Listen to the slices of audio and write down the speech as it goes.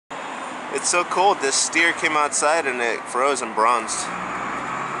It's so cold, this steer came outside and it froze and bronzed.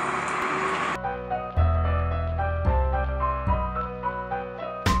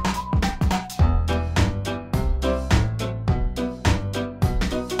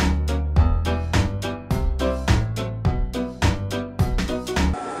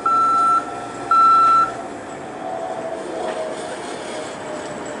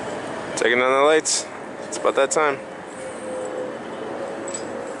 Taking on the lights. It's about that time.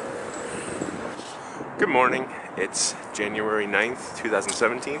 Good morning. It's January 9th,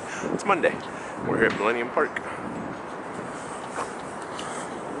 2017. It's Monday. We're here at Millennium Park.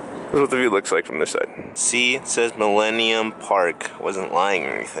 This is what the view looks like from this side. See, it says Millennium Park. Wasn't lying or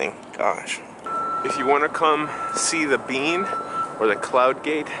anything. Gosh. If you want to come see the bean or the cloud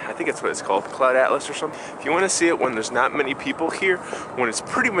gate, I think that's what it's called, Cloud Atlas or something. If you want to see it when there's not many people here, when it's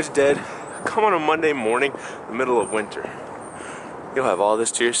pretty much dead, come on a Monday morning, the middle of winter. You'll have all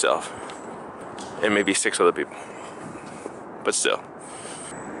this to yourself. And maybe 6 other people. But still.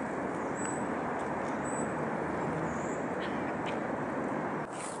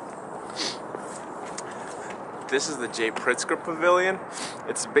 This is the J. Pritzker Pavilion.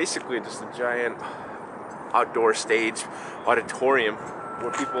 It's basically just a giant outdoor stage auditorium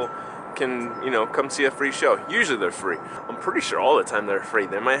where people can, you know, come see a free show. Usually they're free. I'm pretty sure all the time they're free.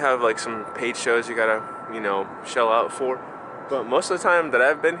 They might have like some paid shows you gotta, you know, shell out for. But most of the time that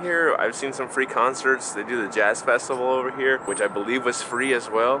I've been here, I've seen some free concerts. They do the jazz festival over here, which I believe was free as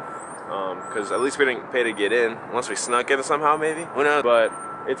well. Because at least we didn't pay to get in, unless we snuck in somehow maybe. Who knows? But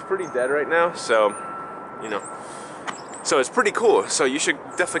it's pretty dead right now, so, you know. So it's pretty cool. So you should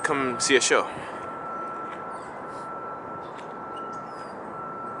definitely come see a show.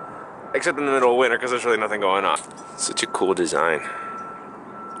 Except in the middle of winter, because there's really nothing going on. Such a cool design.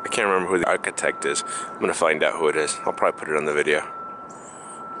 I can't remember who the architect is. I'm gonna find out who it is. I'll probably put it on the video.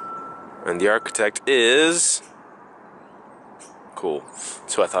 And the architect is... cool.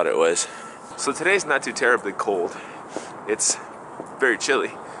 That's who I thought it was. So today's not too terribly cold. It's very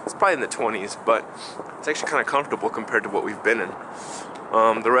chilly. It's probably in the 20s, but it's actually kind of comfortable compared to what we've been in.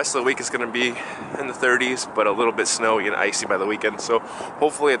 The rest of the week is going to be in the 30s, but a little bit snowy and icy by the weekend. So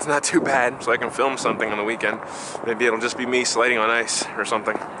hopefully it's not too bad, so I can film something on the weekend. Maybe it'll just be me sliding on ice or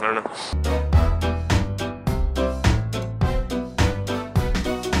something. I don't know.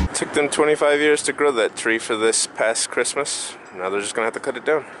 It took them 25 years to grow that tree for this past Christmas. Now they're just going to have to cut it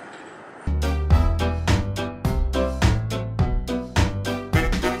down.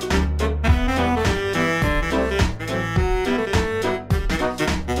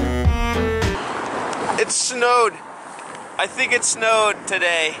 It snowed. I think it snowed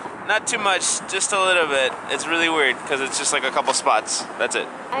today. Not too much, just a little bit. It's really weird because it's just like a couple spots. That's it.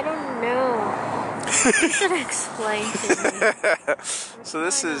 I don't know. You should explain to me. So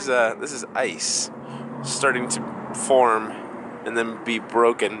this is ice starting to form and then be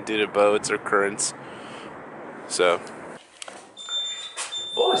broken due to boats or currents. So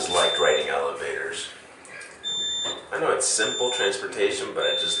I've always liked riding elevators. I know it's simple transportation, but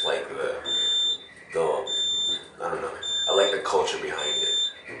I just like the I don't know. I like the culture behind it.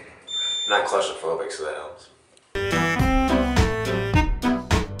 I'm not claustrophobic, so that helps.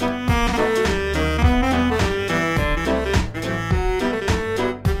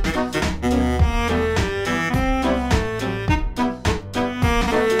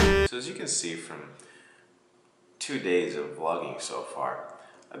 So as you can see from 2 days of vlogging so far,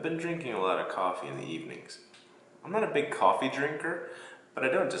 I've been drinking a lot of coffee in the evenings. I'm not a big coffee drinker, but I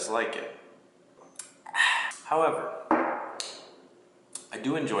don't dislike it. However, I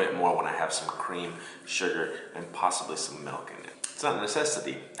do enjoy it more when I have some cream, sugar, and possibly some milk in it. It's not a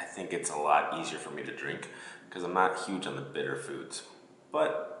necessity. I think it's a lot easier for me to drink because I'm not huge on the bitter foods,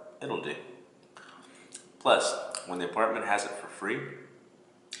 but it'll do. Plus, when the apartment has it for free,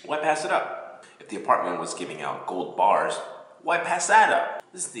 why pass it up? If the apartment was giving out gold bars, why pass that up?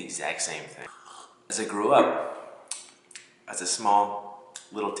 This is the exact same thing. As I grew up, as a small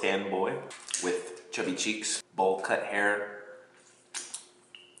little tan boy with chubby cheeks, bowl cut hair,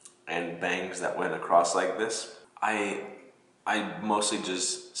 and bangs that went across like this, I mostly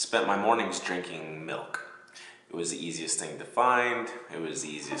just spent my mornings drinking milk. It was the easiest thing to find. It was the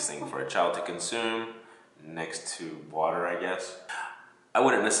easiest thing for a child to consume, next to water, I guess. I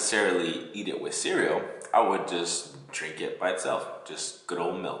wouldn't necessarily eat it with cereal. I would just drink it by itself, just good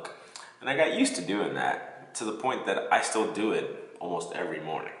old milk. And I got used to doing that to the point that I still do it almost every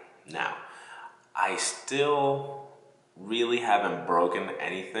morning. Now, I still really haven't broken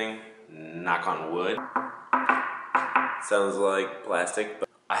anything, knock on wood. Sounds like plastic, but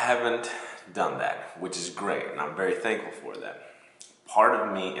I haven't done that, which is great, and I'm very thankful for that. part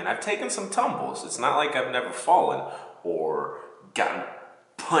of me, and I've taken some tumbles. It's not like I've never fallen or gotten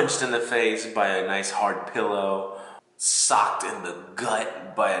punched in the face by a nice hard pillow, socked in the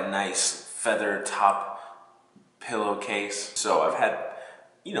gut by a nice feather top pillowcase. So I've had,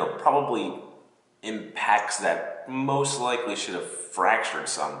 you know, probably impacts that most likely should have fractured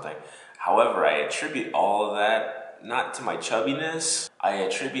something. However, I attribute all of that not to my chubbiness. I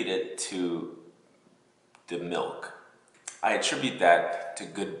attribute it to the milk. I attribute that to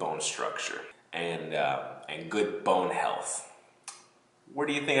good bone structure and good bone health. Where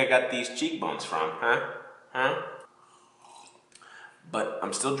do you think I got these cheekbones from, huh? But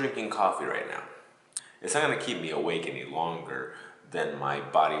I'm still drinking coffee right now. It's not gonna keep me awake any longer than my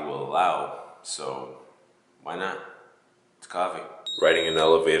body will allow, so why not? It's coffee. Riding in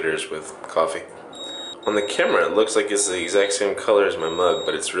elevators with coffee. On the camera, it looks like it's the exact same color as my mug,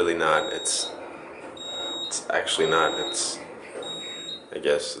 but it's really not. It's actually not. I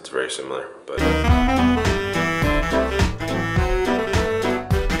guess it's very similar, but.